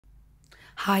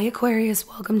Hi Aquarius,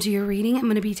 welcome to your reading. I'm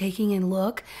going to be taking a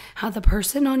look at the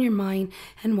person on your mind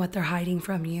and what they're hiding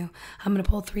from you. I'm going to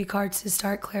pull 3 cards to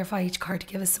start, clarify each card to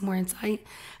give us some more insight.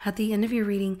 At the end of your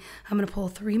reading, I'm going to pull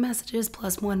 3 messages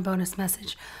plus 1 bonus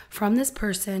message from this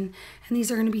person. And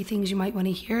these are going to be things you might want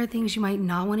to hear, things you might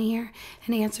not want to hear,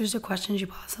 and answers to questions you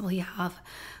possibly have.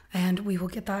 And we will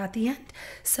get that at the end.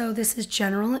 So this is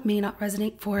general. It may not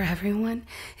resonate for everyone.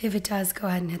 If it does, go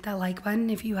ahead and hit that like button.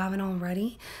 If you haven't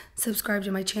already, subscribe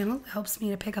to my channel. It helps me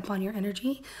to pick up on your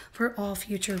energy for all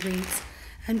future reads.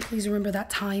 And please remember that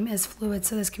time is fluid.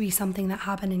 So this could be something that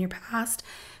happened in your past,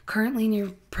 currently in your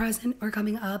present, or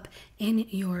coming up in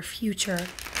your future.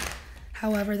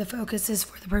 However, the focus is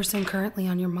for the person currently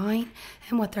on your mind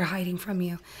and what they're hiding from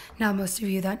you. Now, most of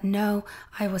you that know,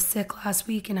 I was sick last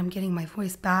week and I'm getting my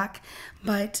voice back,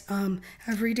 but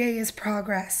every day is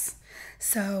progress.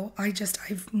 So I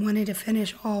wanted to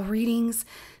finish all readings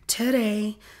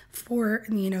today for,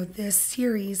 this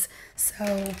series.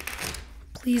 So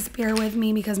please bear with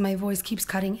me because my voice keeps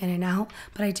cutting in and out,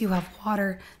 but I do have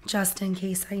water just in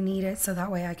case I need it so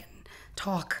that way I can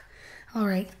talk. All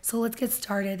right, so let's get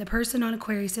started. The person on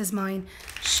Aquarius's mind,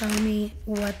 show me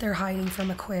what they're hiding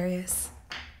from Aquarius.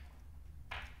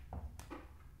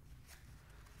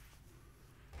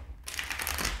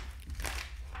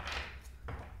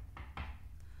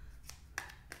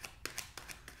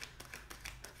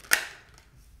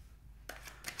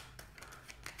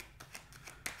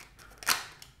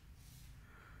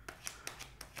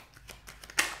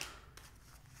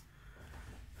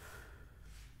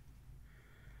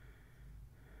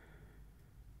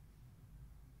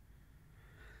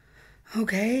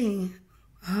 Okay,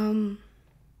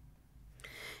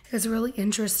 it's really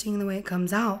interesting the way it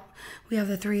comes out. We have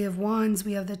the 3 of Wands,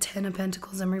 we have the 10 of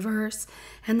Pentacles in reverse,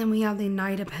 and then we have the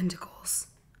Knight of Pentacles.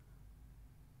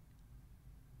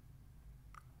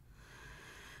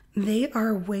 They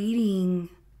are waiting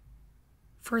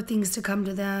for things to come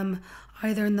to them,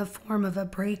 either in the form of a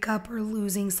breakup or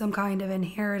losing some kind of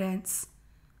inheritance.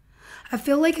 I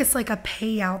feel like it's like a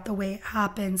payout the way it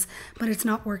happens, but it's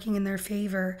not working in their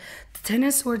favor. The 10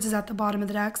 of Swords is at the bottom of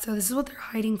the deck, so this is what they're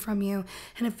hiding from you.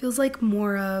 And it feels like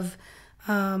more of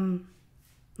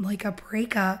like a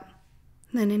breakup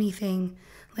than anything.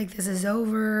 Like this is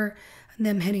over,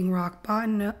 them hitting rock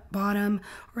bottom,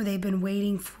 or they've been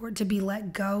waiting for it to be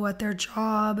let go at their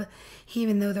job,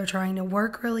 even though they're trying to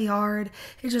work really hard.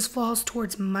 It just falls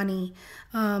towards money.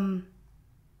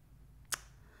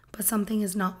 But something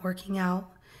is not working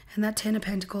out. And that 10 of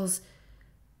Pentacles,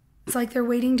 it's like they're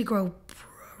waiting to grow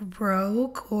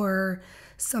broke or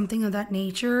something of that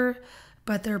nature,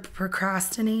 but they're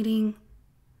procrastinating.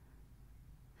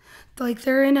 Like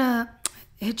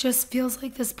it just feels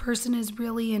like this person is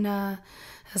really in a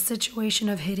situation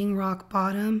of hitting rock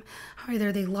bottom.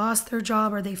 Either they lost their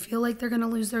job or they feel like they're going to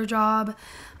lose their job,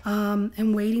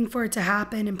 and waiting for it to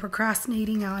happen and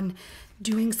procrastinating on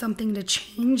doing something to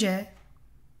change it.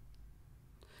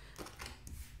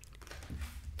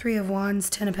 3 of Wands,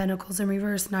 10 of Pentacles in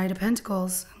reverse, Knight of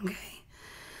Pentacles. Okay.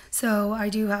 So I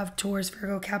do have Taurus,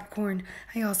 Virgo, Capricorn.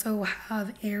 I also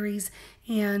have Aries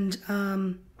and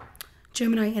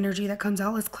Gemini energy that comes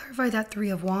out. Let's clarify that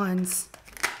 3 of Wands.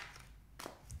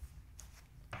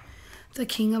 The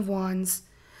King of Wands.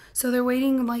 So they're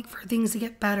waiting for things to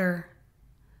get better,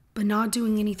 but not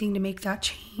doing anything to make that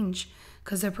change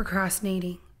because they're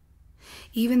procrastinating.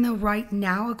 Even though right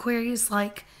now, Aquarius,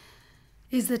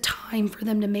 is the time for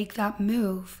them to make that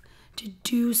move, to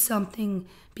do something,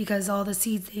 because all the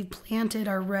seeds they've planted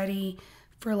are ready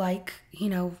for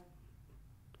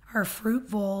are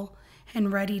fruitful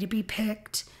and ready to be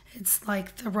picked. It's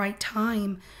like the right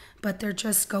time, but they're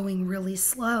just going really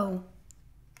slow.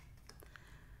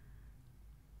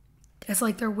 It's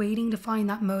like they're waiting to find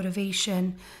that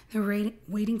motivation. They're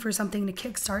waiting for something to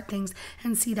kickstart things.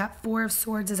 And see, that 4 of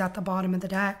Swords is at the bottom of the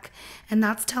deck. And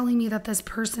that's telling me that this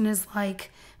person is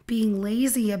being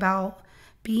lazy about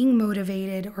being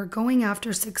motivated or going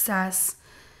after success.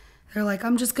 They're like,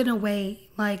 I'm just going to wait.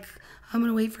 I'm going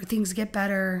to wait for things to get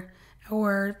better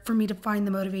or for me to find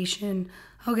the motivation.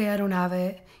 Okay, I don't have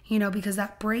it. Because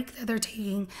that break that they're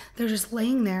taking, they're just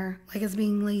laying there like it's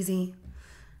being lazy.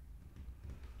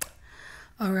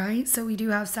 All right, so we do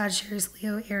have Sagittarius,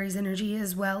 Leo, Aries energy,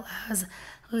 as well as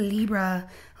Libra.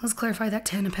 Let's clarify that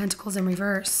 10 of Pentacles in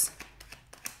reverse.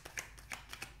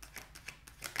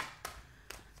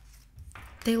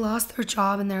 They lost their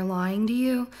job and they're lying to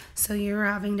you, so you're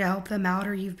having to help them out,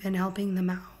 or you've been helping them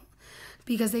out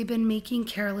because they've been making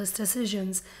careless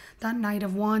decisions. That Knight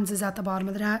of Wands is at the bottom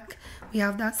of the deck. We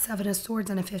have that 7 of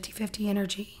Swords and a 50-50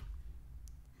 energy.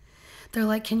 They're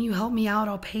like, can you help me out?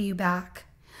 I'll pay you back.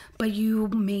 but you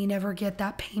may never get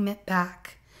that payment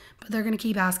back. But they're going to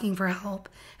keep asking for help,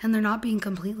 and they're not being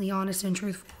completely honest and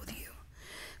truthful with you,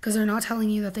 because they're not telling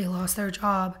you that they lost their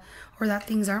job or that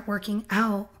things aren't working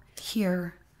out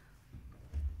here.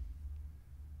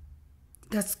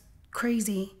 That's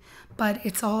crazy, but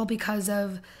it's all because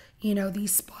of,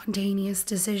 these spontaneous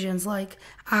decisions, like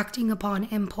acting upon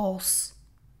impulse.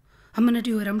 I'm going to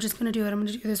do it. I'm just going to do it. I'm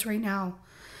going to do this right now.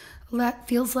 That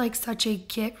feels like such a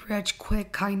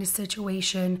get-rich-quick kind of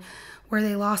situation where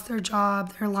they lost their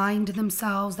job. They're lying to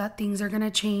themselves that things are going to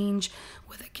change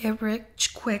with a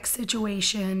get-rich-quick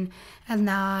situation, and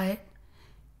that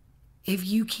if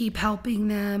you keep helping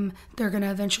them, they're going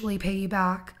to eventually pay you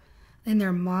back. In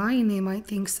their mind, they might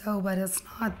think so, but it's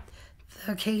not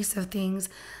the case of things.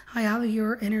 I have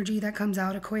your energy that comes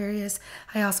out, Aquarius.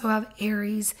 I also have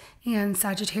Aries and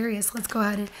Sagittarius. Let's go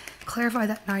ahead and clarify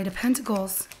that Knight of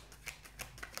Pentacles.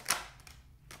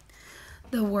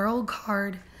 The World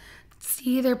card.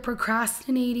 See, they're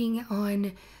procrastinating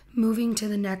on moving to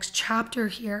the next chapter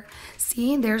here.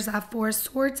 See, there's that Four of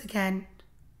Swords again.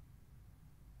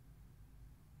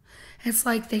 It's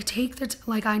like they take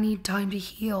I need time to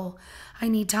heal. I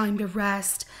need time to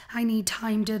rest. I need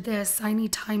time to this. I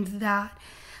need time to that.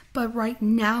 But right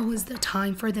now is the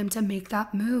time for them to make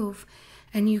that move.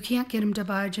 And you can't get them to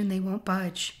budge, and they won't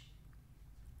budge.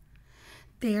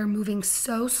 They are moving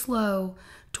so slow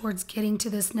towards getting to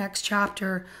this next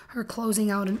chapter, or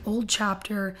closing out an old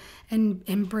chapter and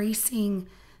embracing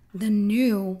the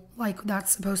new, like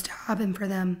that's supposed to happen for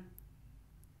them.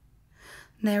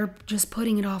 They're just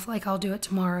putting it off, like, I'll do it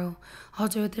tomorrow. I'll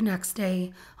do it the next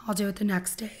day. I'll do it the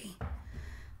next day.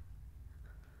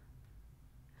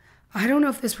 I don't know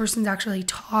if this person's actually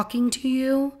talking to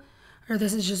you, or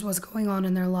this is just what's going on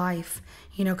in their life,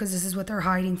 because this is what they're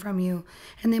hiding from you.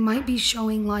 And they might be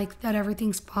showing like that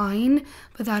everything's fine,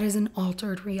 but that is an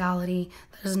altered reality.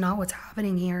 That is not what's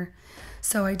happening here.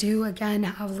 So I do, again,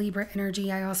 have Libra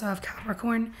energy. I also have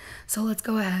Capricorn. So let's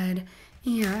go ahead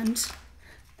and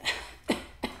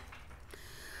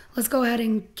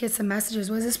get some messages.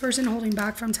 Was this person holding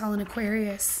back from telling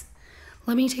Aquarius?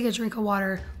 Let me take a drink of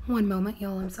water. One moment,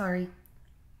 y'all. I'm sorry.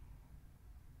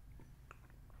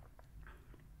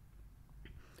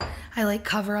 I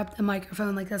cover up the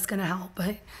microphone, like that's gonna help,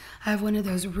 but I have one of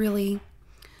those really,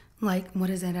 what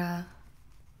is it, a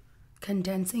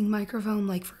condensing microphone,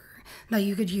 that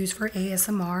you could use for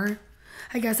ASMR.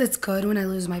 I guess it's good when I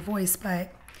lose my voice,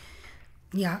 but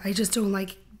yeah, I just don't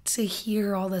like to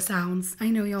hear all the sounds. I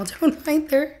know y'all don't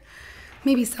either.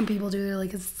 Maybe some people do. They're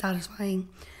like, it's satisfying.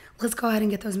 Let's go ahead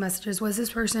and get those messages. Was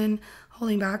this person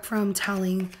holding back from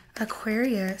telling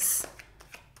Aquarius?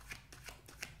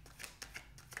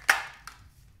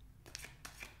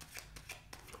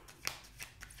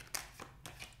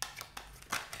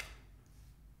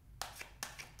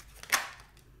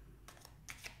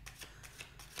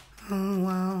 Oh,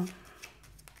 wow.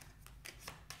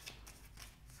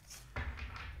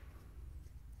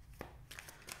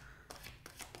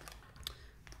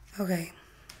 Okay.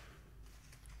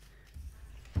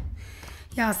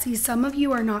 Yeah, see, some of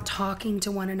you are not talking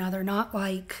to one another,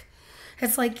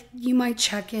 it's like you might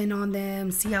check in on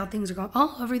them, see how things are going.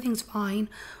 Oh, everything's fine.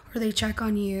 Or they check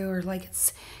on you, or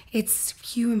it's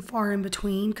few and far in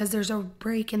between, because there's a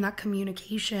break in that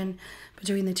communication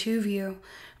between the two of you.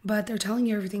 But they're telling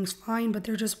you everything's fine, but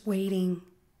they're just waiting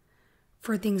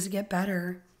for things to get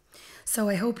better. So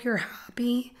I hope you're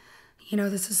happy.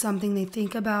 This is something they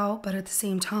think about, but at the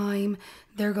same time,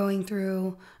 they're going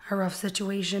through a rough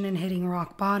situation and hitting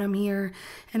rock bottom here.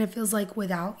 And it feels like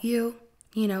without you,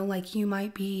 you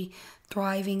might be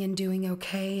thriving and doing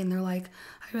okay. And they're like,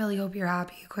 I really hope you're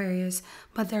happy, Aquarius.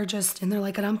 But they're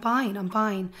like, I'm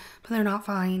fine. But they're not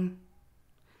fine.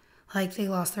 Like they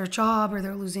lost their job, or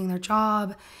they're losing their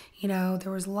job.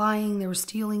 There was lying, there was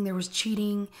stealing, there was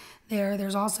cheating.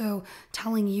 There's also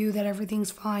telling you that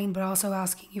everything's fine, but also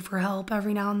asking you for help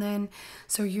every now and then.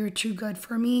 So you're too good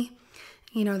for me.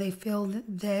 They feel that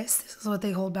this is what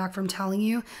they hold back from telling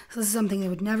you. So this is something they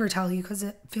would never tell you, because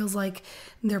it feels like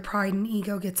their pride and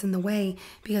ego gets in the way,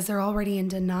 because they're already in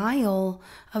denial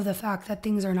of the fact that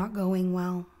things are not going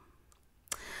well.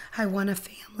 I want a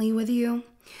family with you.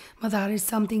 But that is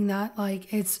something that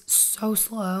it's so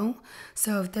slow.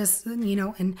 So if this,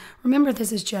 and remember,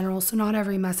 this is general, so not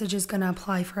every message is going to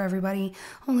apply for everybody.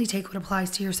 Only take what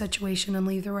applies to your situation and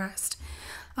leave the rest.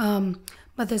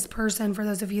 But this person, for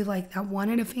those of you that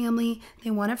wanted a family,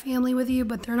 they want a family with you,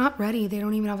 but they're not ready. They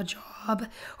don't even have a job,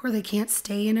 or they can't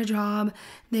stay in a job.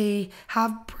 They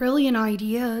have brilliant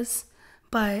ideas,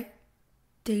 but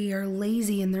they are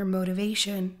lazy in their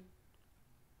motivation,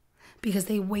 because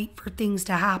they wait for things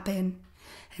to happen.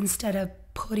 instead of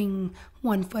putting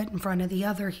one foot in front of the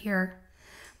other here,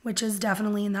 which is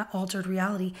definitely in that altered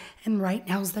reality. And right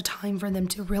now's the time for them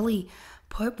to really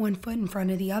put one foot in front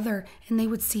of the other, and they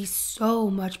would see so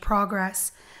much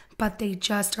progress. But they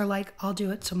just are like, I'll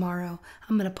do it tomorrow.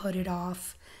 I'm going to put it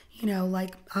off.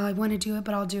 Like, I want to do it,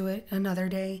 but I'll do it another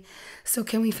day. So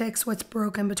can we fix what's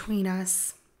broken between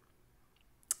us?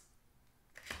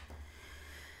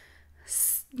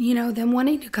 Them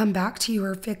wanting to come back to you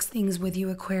or fix things with you,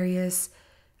 Aquarius.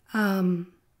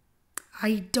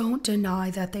 I don't deny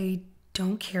that they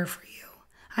don't care for you.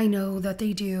 I know that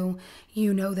they do.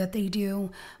 You know that they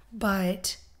do.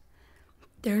 But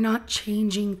they're not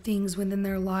changing things within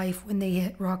their life when they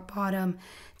hit rock bottom.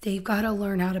 They've got to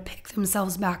learn how to pick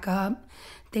themselves back up.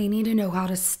 They need to know how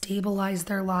to stabilize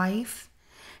their life.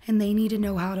 And they need to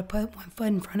know how to put one foot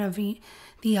in front of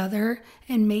the other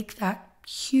and make that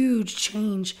huge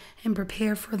change and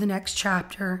prepare for the next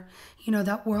chapter.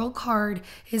 That World card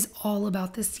is all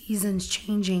about the seasons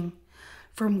changing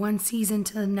from one season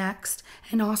to the next,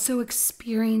 and also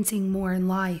experiencing more in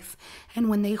life. And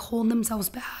when they hold themselves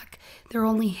back, they're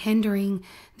only hindering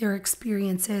their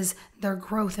experiences, their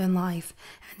growth in life.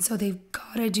 And so they've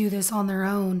got to do this on their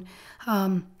own,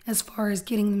 as far as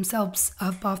getting themselves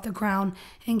up off the ground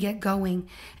and get going.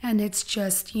 And it's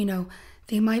just,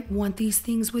 they might want these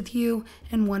things with you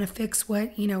and want to fix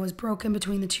what, is broken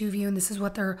between the two of you. And this is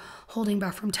what they're holding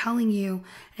back from telling you.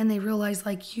 And they realize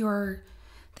they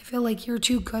feel like you're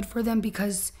too good for them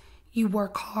because you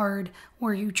work hard,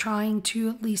 or you're trying to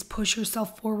at least push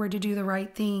yourself forward to do the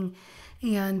right thing.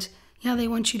 And yeah, they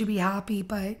want you to be happy,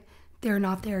 but they're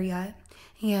not there yet.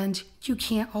 And you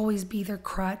can't always be their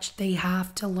crutch. They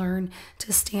have to learn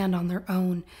to stand on their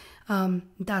own.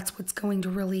 That's what's going to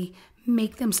really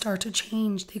make them start to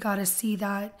change. They got to see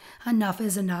that enough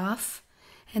is enough,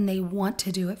 and they want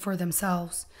to do it for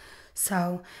themselves.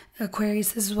 So,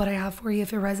 Aquarius, this is what I have for you.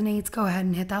 If it resonates, go ahead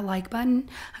and hit that like button.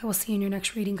 I will see you in your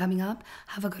next reading coming up.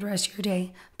 Have a good rest of your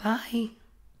day. Bye.